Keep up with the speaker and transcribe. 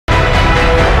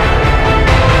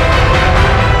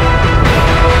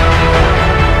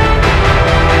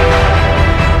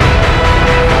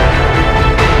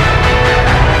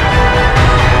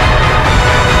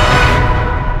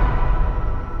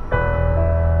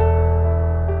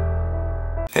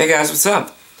Hey guys, what's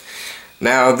up?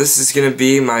 Now, this is going to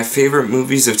be my favorite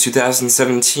movies of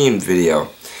 2017 video.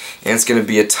 And it's going to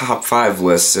be a top 5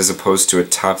 list as opposed to a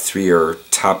top 3 or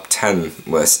top 10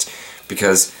 list.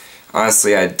 Because,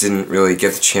 honestly, I didn't really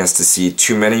get the chance to see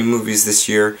too many movies this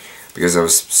year because I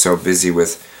was so busy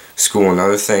with school and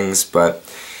other things. But,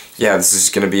 yeah, this is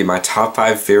going to be my top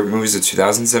 5 favorite movies of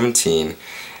 2017.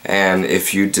 And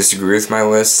if you disagree with my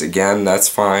list, again, that's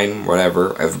fine,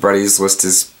 whatever. Everybody's list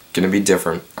is going to be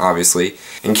different, obviously.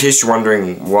 In case you're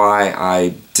wondering why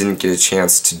I didn't get a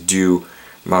chance to do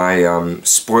my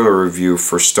spoiler review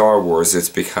for Star Wars, it's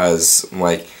because,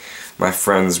 like, my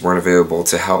friends weren't available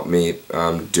to help me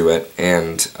do it,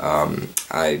 and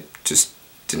I just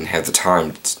didn't have the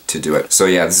time to do it. So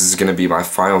yeah, this is going to be my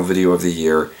final video of the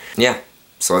year. Yeah,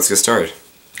 so let's get started.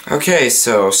 Okay,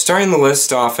 so starting the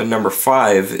list off at number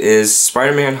 5 is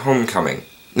Spider-Man Homecoming.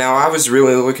 Now, I was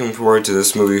really looking forward to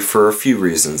this movie for a few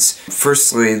reasons.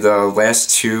 Firstly, the last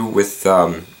two with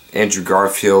Andrew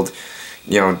Garfield,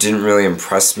 didn't really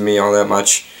impress me all that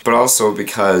much. But also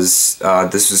because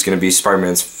this was going to be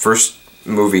Spider-Man's first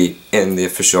movie in the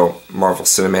official Marvel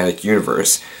Cinematic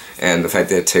Universe. And the fact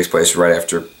that it takes place right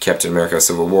after Captain America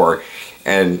Civil War.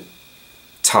 And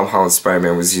Tom Holland's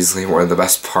Spider-Man was easily one of the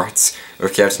best parts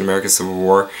of Captain America Civil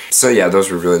War. So yeah, those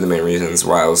were really the main reasons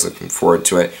why I was looking forward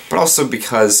to it. But also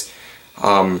because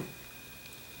it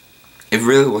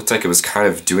really looked like it was kind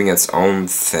of doing its own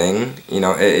thing.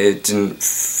 It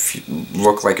didn't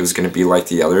look like it was going to be like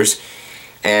the others.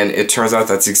 And it turns out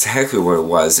that's exactly what it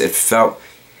was. It felt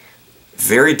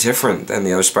very different than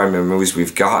the other Spider-Man movies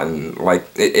we've gotten. Like,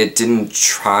 it didn't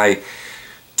try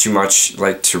too much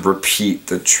to repeat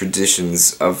the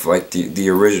traditions of the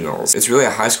originals. It's really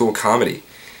a high school comedy.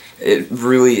 It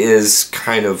really is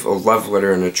kind of a love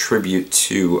letter and a tribute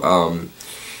to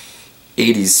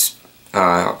 80s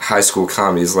high school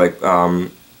comedies like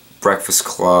Breakfast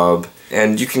Club,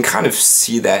 and you can kind of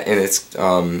see that in its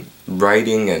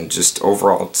writing and just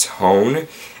overall tone.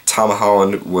 Tom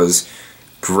Holland was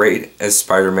great as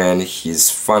Spider-Man. He's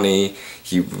funny.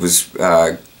 He was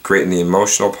great in the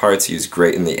emotional parts. He was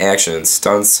great in the action and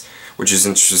stunts, which is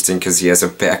interesting because he has a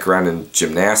background in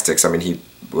gymnastics. I mean, he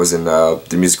was in the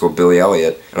musical Billy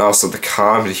Elliot. And also the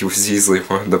comedy was easily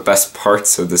one of the best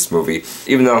parts of this movie.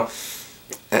 Even though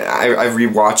I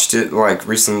rewatched it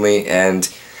recently, and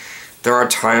there are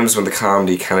times when the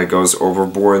comedy kind of goes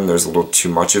overboard and there's a little too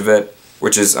much of it,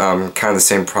 which is kind of the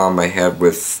same problem I had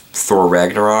with Thor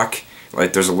Ragnarok.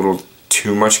 There's a little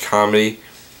too much comedy.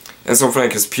 And it's so funny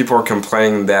because people are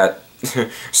complaining that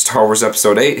Star Wars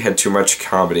Episode 8 had too much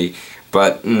comedy,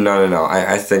 but no.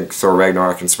 I think Thor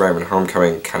Ragnarok and Spider-Man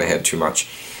Homecoming kind of had too much.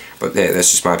 But yeah, that's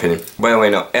just my opinion. But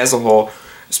anyway, no, as a whole,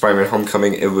 Spider-Man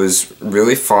Homecoming, it was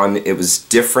really fun. It was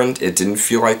different. It didn't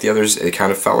feel like the others. It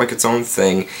kind of felt like its own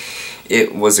thing.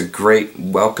 It was a great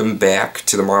welcome back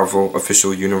to the Marvel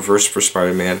official universe for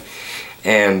Spider-Man.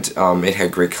 And it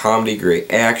had great comedy,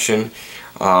 great action.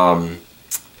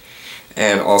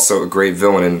 And also a great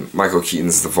villain in Michael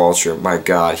Keaton's The Vulture. My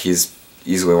God, he's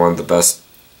easily one of the best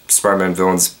Spider-Man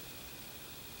villains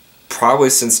probably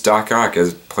since Doc Ock,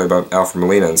 as played by Alfred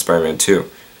Molina in Spider-Man 2.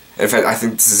 In fact, I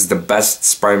think this is the best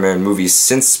Spider-Man movie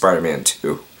since Spider-Man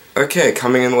 2. Okay,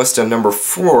 coming in the list at number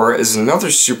 4 is another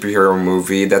superhero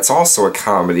movie that's also a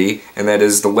comedy, and that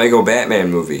is the Lego Batman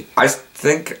movie. I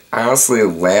think I honestly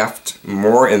laughed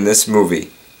more in this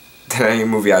movie than any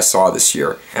movie I saw this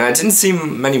year. And I didn't see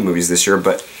many movies this year,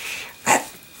 but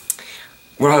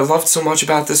what I loved so much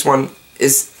about this one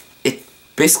is it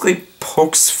basically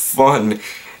pokes fun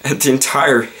at the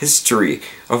entire history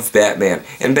of Batman.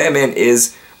 And Batman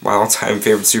is my all-time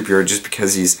favorite superhero just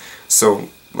because he's so,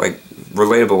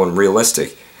 relatable and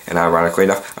realistic. And ironically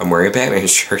enough, I'm wearing a Batman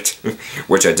shirt,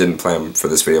 which I didn't plan for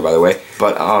this video, by the way.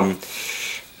 But,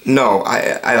 no,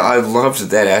 I loved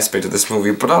that aspect of this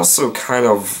movie, but also kind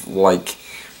of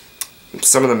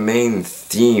some of the main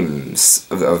themes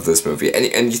of this movie.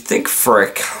 And you think for a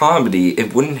comedy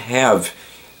it wouldn't have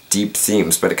deep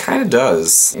themes, but it kind of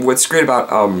does. What's great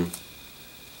about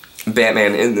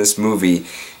Batman in this movie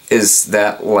is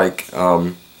that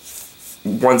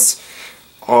once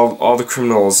all the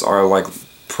criminals are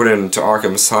put into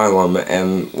Arkham Asylum,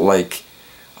 and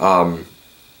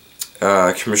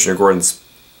Commissioner Gordon's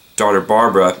daughter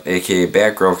Barbara, aka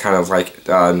Batgirl, kind of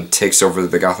takes over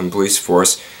the Gotham Police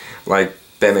Force,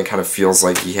 Batman kind of feels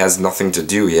like he has nothing to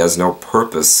do. He has no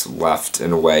purpose left,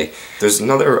 in a way. There's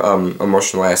another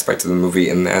emotional aspect of the movie,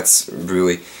 and that's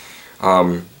really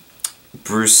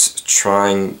Bruce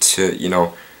trying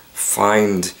to,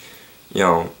 find,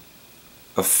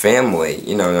 a family,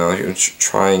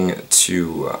 trying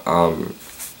to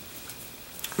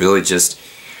really just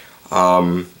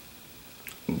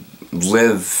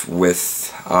live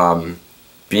with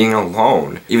being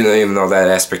alone. Even though that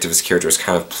aspect of his character is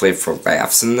kind of played for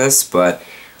laughs in this, but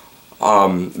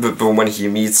when he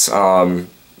meets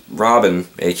Robin,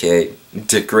 aka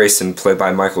Dick Grayson, played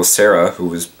by Michael Cera, who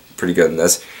was pretty good in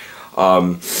this,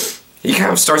 he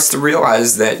kind of starts to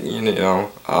realize that,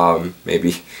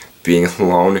 maybe being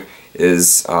alone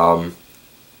is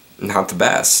not the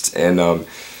best. And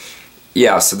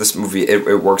yeah, so this movie,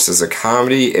 it works as a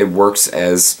comedy, it works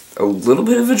as a little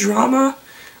bit of a drama,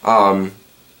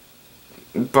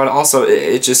 but also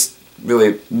it just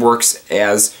really works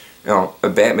as, a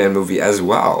Batman movie as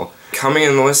well. Coming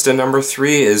in the list at number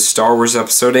 3 is Star Wars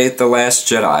Episode 8, The Last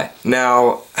Jedi.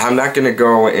 Now, I'm not going to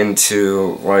go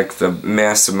into, like, the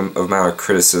massive amount of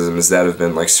criticisms that have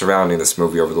been, like, surrounding this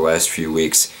movie over the last few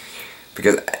weeks,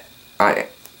 because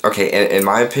in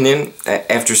my opinion,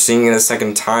 after seeing it a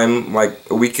second time, like,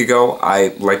 a week ago, I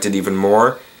liked it even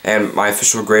more, and my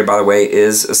official grade, by the way,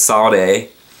 is a solid A,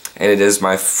 and it is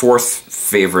my 4th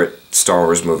favorite Star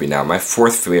Wars movie now, my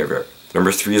 4th favorite.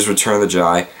 Number 3 is Return of the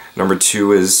Jedi, number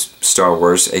 2 is Star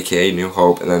Wars, aka New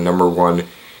Hope, and then number 1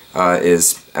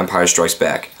 is Empire Strikes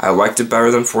Back. I liked it better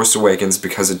than Force Awakens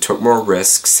because it took more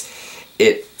risks.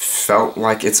 It felt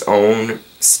like its own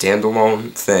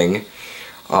standalone thing.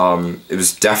 It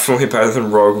was definitely better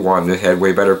than Rogue One. It had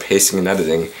way better pacing and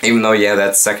editing. Even though, yeah,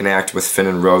 that second act with Finn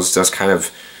and Rose does kind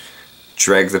of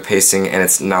drag the pacing, and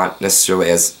it's not necessarily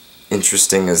as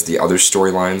interesting as the other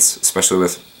storylines, especially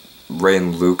with Rey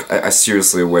and Luke. I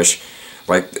seriously wish,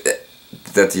 like,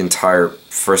 that the entire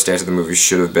first act of the movie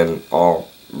should have been all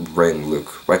Rey and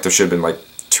Luke. Like, there should have been, like,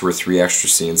 2 or 3 extra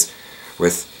scenes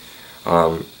with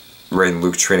Rey and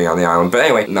Luke training on the island. But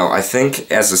anyway, no, I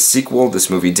think as a sequel, this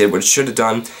movie did what it should have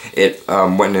done. It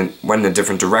went in a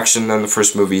different direction than the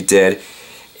first movie did.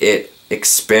 It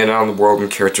expanded on the world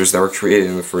and characters that were created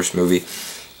in the first movie.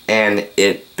 And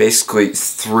it basically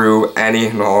threw any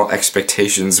and all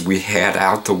expectations we had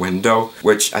out the window,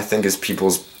 which I think is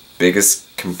people's biggest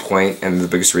complaint, and the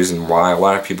biggest reason why a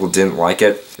lot of people didn't like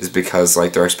it is because,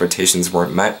 like, their expectations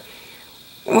weren't met.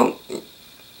 Well,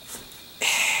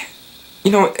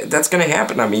 that's gonna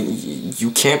happen. I mean,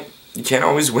 you can't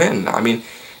always win. I mean,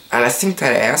 and I think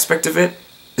that aspect of it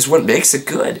is what makes it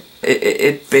good.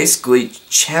 It basically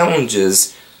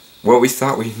challenges what we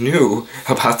thought we knew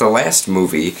about the last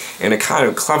movie in a kind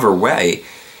of clever way,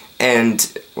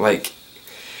 and, like,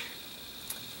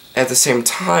 at the same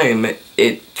time,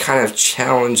 it kind of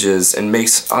challenges and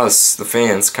makes us, the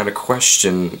fans, kind of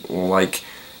question, like,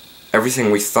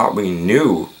 everything we thought we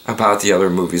knew about the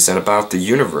other movies and about the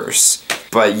universe.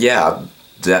 But yeah,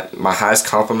 my highest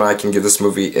compliment I can give this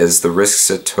movie is the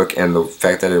risks it took and the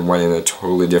fact that it went in a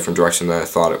totally different direction than I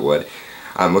thought it would.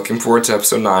 I'm looking forward to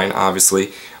episode 9,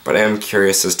 obviously, but I am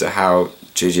curious as to how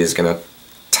JJ is going to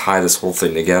tie this whole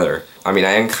thing together. I mean,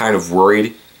 I am kind of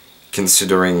worried,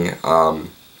 considering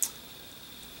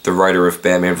the writer of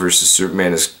Batman vs.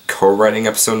 Superman is co-writing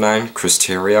episode 9, Chris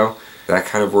Terrio. That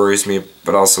kind of worries me,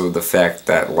 but also the fact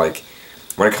that, like,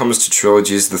 when it comes to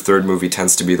trilogies, the third movie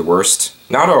tends to be the worst.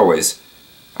 Not always.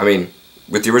 I mean,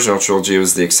 with the original trilogy, it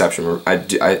was the exception. I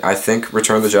think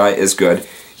Return of the Jedi is good.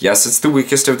 Yes, it's the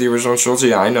weakest of the original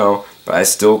trilogy, I know, but I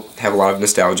still have a lot of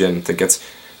nostalgia and think it's...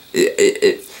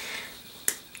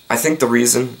 I think the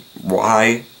reason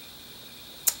why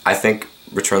I think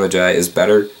Return of the Jedi is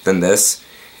better than this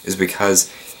is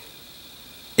because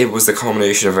it was the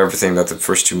culmination of everything that the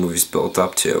first 2 movies built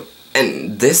up to.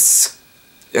 And this,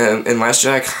 in Last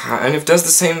Jedi, kind of does the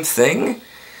same thing,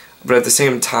 but at the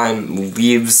same time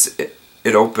leaves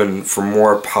it open for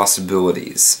more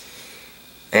possibilities.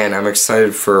 And I'm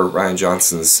excited for Rian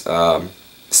Johnson's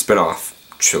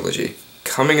spin-off trilogy.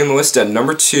 Coming in the list at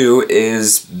number 2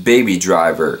 is Baby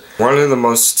Driver. One of the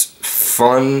most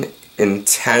fun,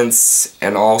 intense,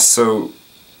 and also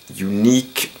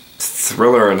unique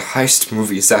thriller and heist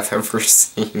movies I've ever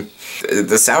seen.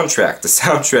 The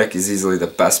soundtrack is easily the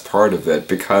best part of it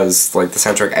because, like, the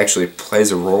soundtrack actually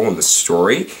plays a role in the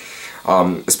story,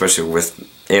 especially with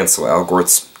Ansel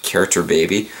Elgort's character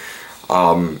Baby.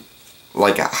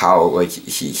 Like how, like,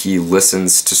 he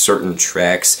listens to certain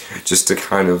tracks just to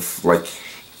kind of, like,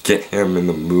 get him in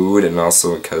the mood, and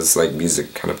also because, like,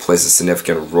 music kind of plays a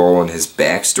significant role in his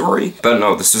backstory. But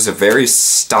no, this was a very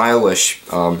stylish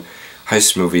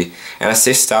heist movie, and I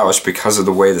say stylish because of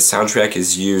the way the soundtrack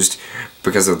is used,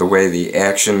 because of the way the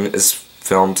action is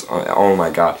filmed. Oh my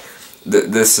god.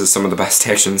 This is some of the best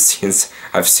action scenes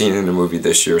I've seen in a movie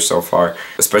this year so far.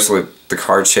 Especially the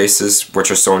car chases,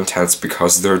 which are so intense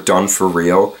because they're done for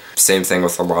real. Same thing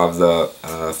with a lot of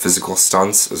the physical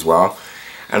stunts as well.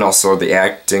 And also the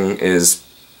acting is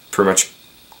pretty much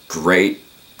great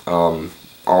all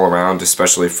around,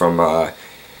 especially from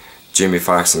Jamie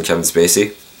Foxx and Kevin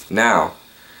Spacey. Now,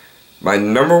 my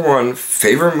 #1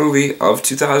 favorite movie of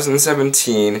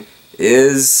 2017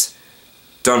 is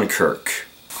Dunkirk.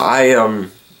 I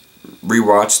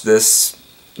rewatched this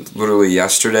literally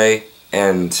yesterday,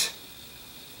 and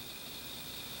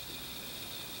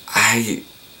I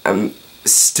am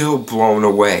still blown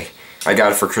away. I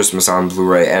got it for Christmas on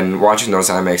Blu-ray, and watching those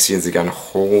IMAX scenes again,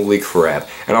 holy crap.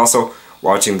 And also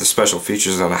watching the special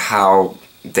features on how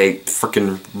they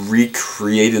freaking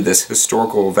recreated this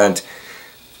historical event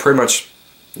pretty much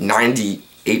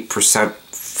 98%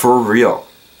 for real.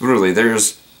 Literally,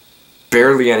 there's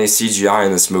barely any CGI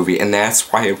in this movie, and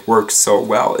that's why it works so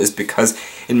well, is because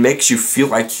it makes you feel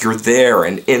like you're there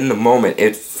and in the moment.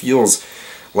 It feels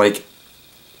like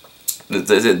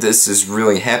this is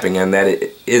really happening, and that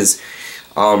it is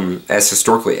as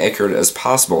historically accurate as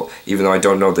possible, even though I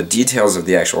don't know the details of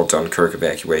the actual Dunkirk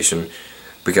evacuation,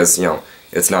 because, you know,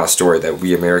 it's not a story that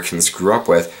we Americans grew up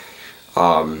with.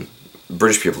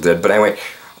 British people did. But anyway,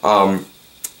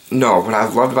 no, what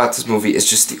I've loved about this movie is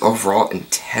just the overall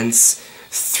intense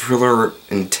thriller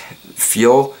and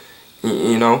feel,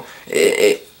 you know?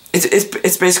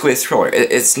 It's basically a thriller.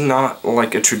 It's not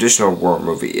like a traditional war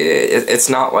movie. It's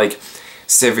not like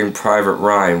Saving Private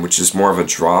Ryan, which is more of a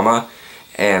drama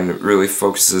and really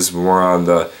focuses more on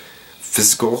the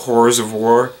physical horrors of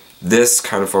war. This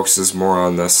kind of focuses more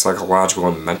on the psychological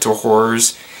and mental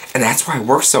horrors, and that's why it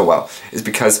works so well, is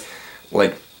because,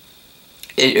 like,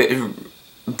 it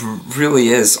really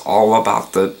is all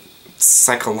about the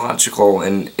psychological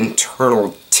and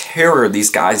internal terror these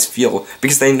guys feel,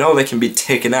 because they know they can be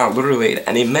taken out literally at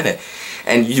any minute,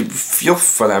 and you feel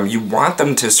for them. You want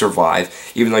them to survive,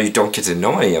 even though you don't get to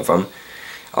know any of them,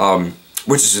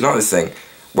 which is another thing.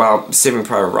 While Saving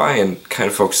Private Ryan kind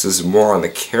of focuses more on the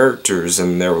characters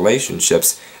and their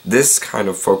relationships, this kind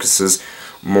of focuses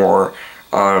more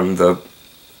on the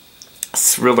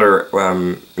thriller,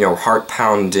 you know,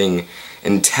 heart-pounding,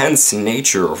 intense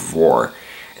nature of war.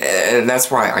 And that's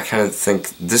why I kind of think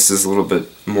this is a little bit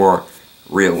more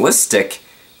realistic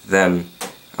than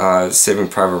Saving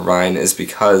Private Ryan, is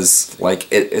because, like,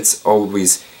 it's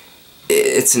always,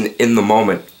 it's an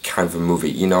in-the-moment kind of a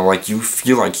movie, you know? Like, you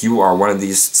feel like you are one of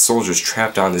these soldiers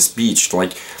trapped on this beach.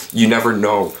 Like, you never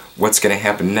know what's going to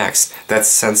happen next. That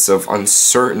sense of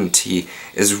uncertainty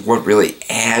is what really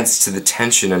adds to the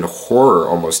tension and horror,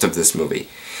 almost, of this movie.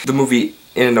 The movie,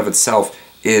 in and of itself,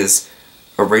 is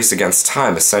a race against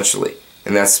time, essentially.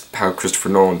 And that's how Christopher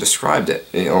Nolan described it,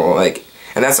 you know, like,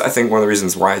 and that's, I think, one of the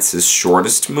reasons why it's his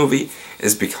shortest movie,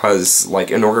 is because, like,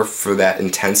 in order for that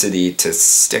intensity to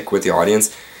stick with the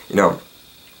audience, you know,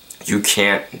 you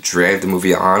can't drag the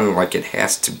movie on. Like, it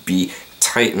has to be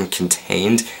tight and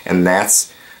contained, and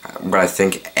that's what I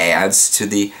think adds to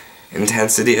the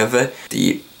intensity of it.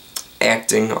 The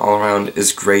acting all around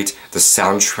is great. The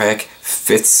soundtrack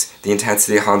fits the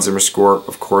intensity. Hans Zimmer score,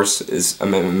 of course, is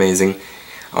amazing,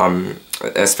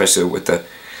 especially with the,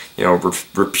 you know,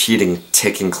 repeating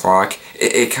ticking clock.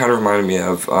 It kind of reminded me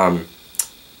of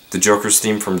the Joker's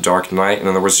theme from Dark Knight. In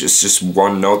other words, it's just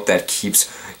one note that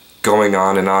keeps going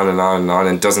on and on and on and on,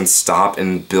 and doesn't stop,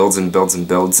 and builds and builds and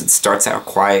builds. It starts out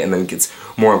quiet and then gets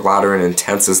more louder and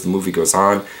intense as the movie goes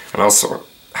on. And also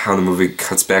how the movie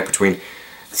cuts back between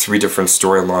 3 different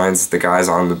storylines: the guys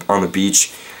on the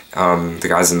beach, the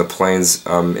guys in the planes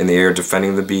in the air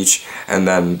defending the beach, and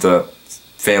then the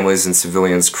families and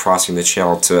civilians crossing the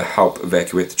channel to help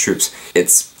evacuate the troops.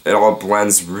 It all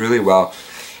blends really well,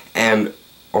 and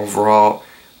overall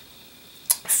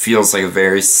feels like a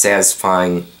very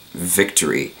satisfying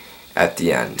victory at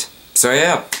the end. So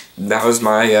yeah, that was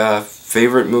my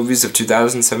favorite movies of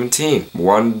 2017.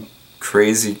 One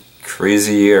crazy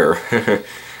year.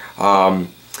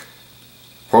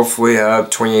 Hopefully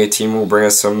 2018 will bring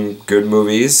us some good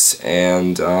movies,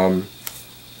 and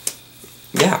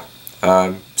yeah,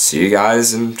 see you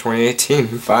guys in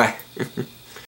 2018. Bye.